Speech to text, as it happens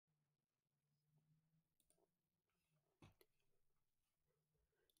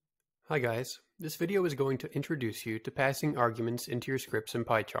Hi guys, this video is going to introduce you to passing arguments into your scripts in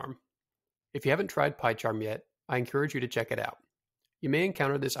PyCharm. If you haven't tried PyCharm yet, I encourage you to check it out. You may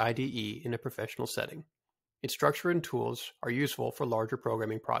encounter this IDE in a professional setting. Its structure and tools are useful for larger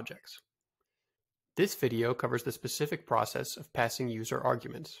programming projects. This video covers the specific process of passing user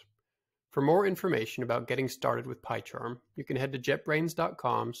arguments. For more information about getting started with PyCharm, you can head to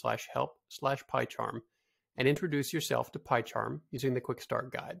jetbrains.com/help/PyCharm and introduce yourself to PyCharm using the Quick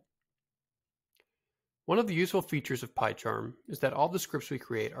Start Guide. One of the useful features of PyCharm is that all the scripts we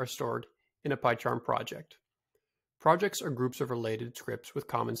create are stored in a PyCharm project. Projects are groups of related scripts with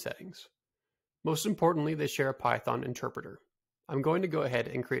common settings. Most importantly, they share a Python interpreter. I'm going to go ahead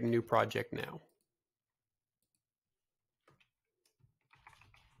and create a new project now.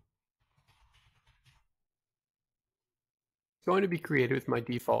 It's going to be created with my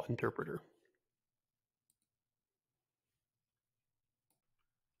default interpreter.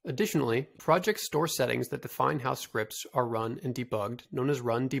 Additionally, projects store settings that define how scripts are run and debugged, known as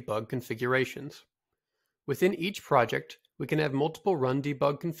run debug configurations. Within each project, we can have multiple run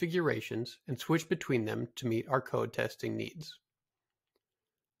debug configurations and switch between them to meet our code testing needs.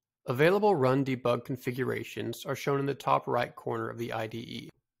 Available run debug configurations are shown in the top right corner of the IDE.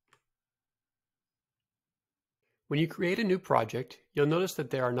 When you create a new project, you'll notice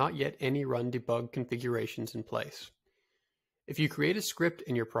that there are not yet any run debug configurations in place. If you create a script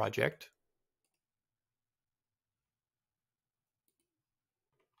in your project,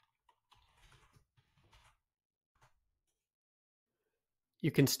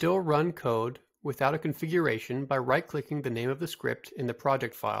 you can still run code without a configuration by right-clicking the name of the script in the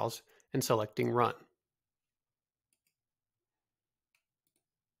project files and selecting Run.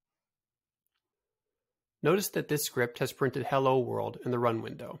 Notice that this script has printed Hello World in the Run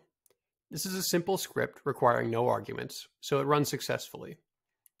window. This is a simple script requiring no arguments, so it runs successfully.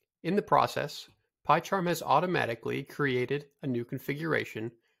 In the process, PyCharm has automatically created a new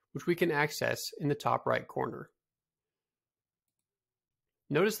configuration which we can access in the top right corner.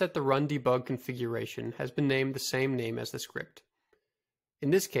 Notice that the run debug configuration has been named the same name as the script.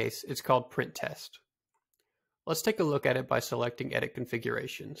 In this case, it's called print test. Let's take a look at it by selecting Edit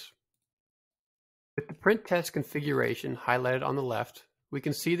Configurations. With the print test configuration highlighted on the left, we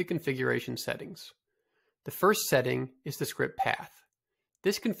can see the configuration settings. The first setting is the script path.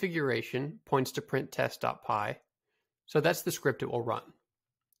 This configuration points to printtest.py, so that's the script it will run.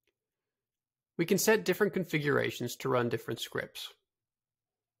 We can set different configurations to run different scripts.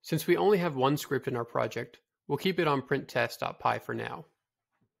 Since we only have one script in our project, we'll keep it on printtest.py for now.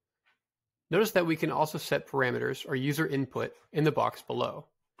 Notice that we can also set parameters or user input in the box below.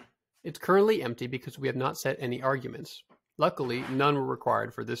 It's currently empty because we have not set any arguments. Luckily, none were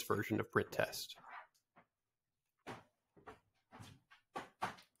required for this version of printtest.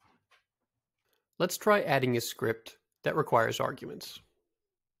 Let's try adding a script that requires arguments.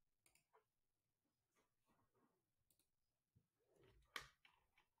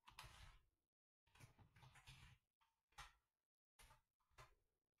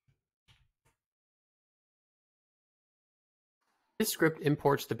 This script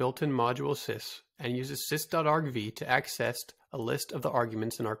imports the built-in module sys and uses sys.argv to access a list of the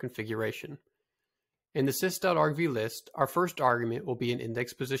arguments in our configuration. In the sys.argv list, our first argument will be in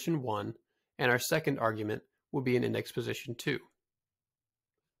index position 1, and our second argument will be in index position 2.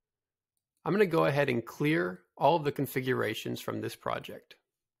 I'm going to go ahead and clear all of the configurations from this project.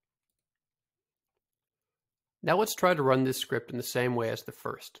 Now let's try to run this script in the same way as the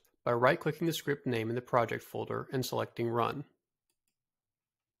first, by right-clicking the script name in the project folder and selecting Run.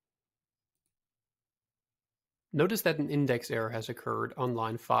 Notice that an index error has occurred on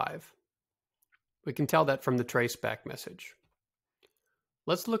line 5. We can tell that from the traceback message.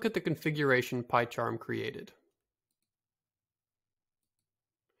 Let's look at the configuration PyCharm created.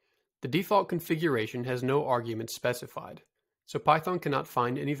 The default configuration has no arguments specified, so Python cannot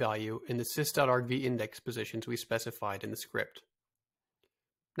find any value in the sys.argv index positions we specified in the script.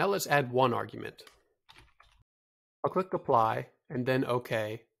 Now let's add one argument. I'll click Apply and then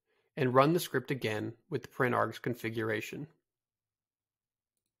OK, and run the script again with the printargs configuration.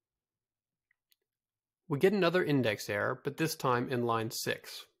 We get another index error, but this time in line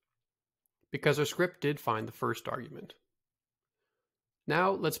 6, because our script did find the first argument.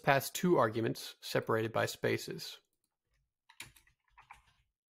 Now let's pass two arguments separated by spaces.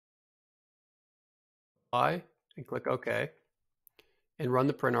 Apply and click OK, and run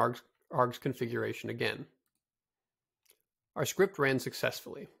the printargs configuration again. Our script ran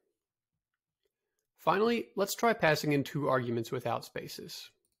successfully. Finally, let's try passing in two arguments without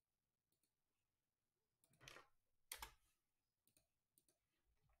spaces.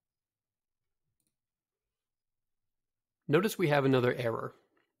 Notice we have another error.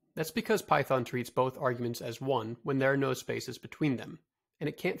 That's because Python treats both arguments as one when there are no spaces between them, and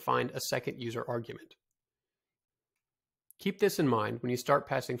it can't find a second user argument. Keep this in mind when you start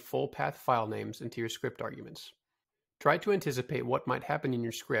passing full path file names into your script arguments. Try to anticipate what might happen in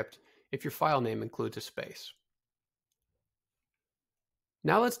your script if your file name includes a space.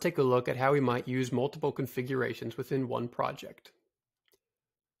 Now let's take a look at how we might use multiple configurations within one project.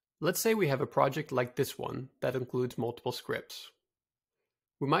 Let's say we have a project like this one that includes multiple scripts.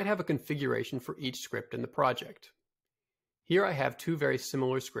 We might have a configuration for each script in the project. Here I have two very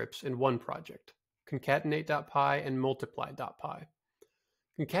similar scripts in one project, concatenate.py and multiply.py.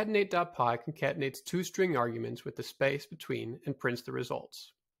 Concatenate.py concatenates two string arguments with the space between and prints the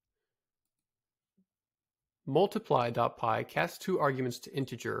results. Multiply.py casts two arguments to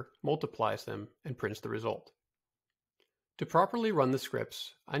integer, multiplies them, and prints the result. To properly run the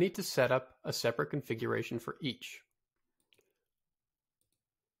scripts, I need to set up a separate configuration for each.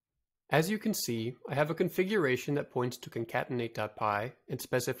 As you can see, I have a configuration that points to concatenate.py and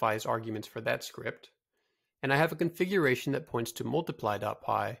specifies arguments for that script, and I have a configuration that points to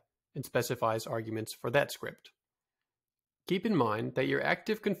multiply.py and specifies arguments for that script. Keep in mind that your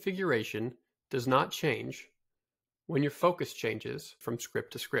active configuration does not change when your focus changes from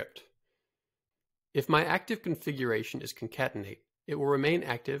script to script. If my active configuration is concatenate, it will remain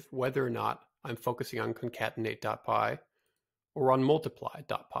active whether or not I'm focusing on concatenate.py or on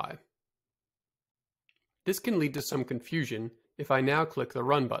multiply.py. This can lead to some confusion if I now click the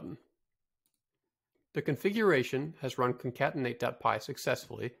Run button. The configuration has run concatenate.py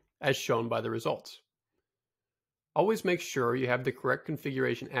successfully, as shown by the results. Always make sure you have the correct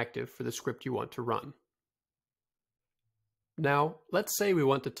configuration active for the script you want to run. Now, let's say we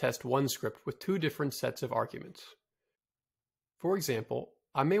want to test one script with two different sets of arguments. For example,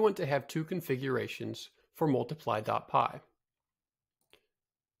 I may want to have two configurations for multiply.py.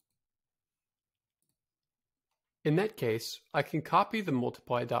 In that case, I can copy the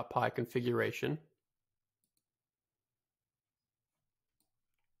multiply.py configuration,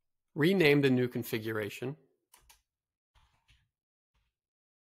 rename the new configuration,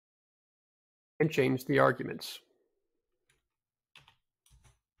 and change the arguments.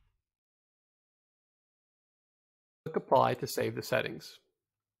 Click Apply to save the settings.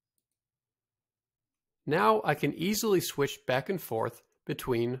 Now I can easily switch back and forth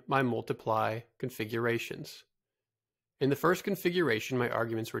between my multiply configurations. In the first configuration, my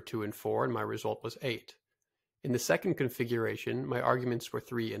arguments were 2 and 4, and my result was 8. In the second configuration, my arguments were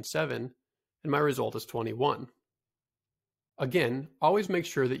 3 and 7, and my result is 21. Again, always make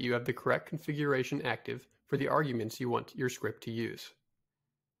sure that you have the correct configuration active for the arguments you want your script to use.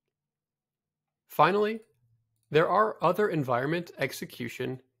 Finally, there are other environment,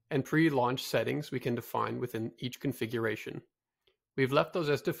 execution, and pre-launch settings we can define within each configuration. We've left those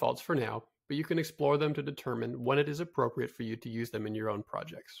as defaults for now, but you can explore them to determine when it is appropriate for you to use them in your own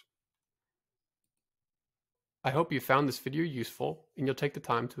projects. I hope you found this video useful and you'll take the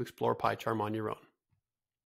time to explore PyCharm on your own.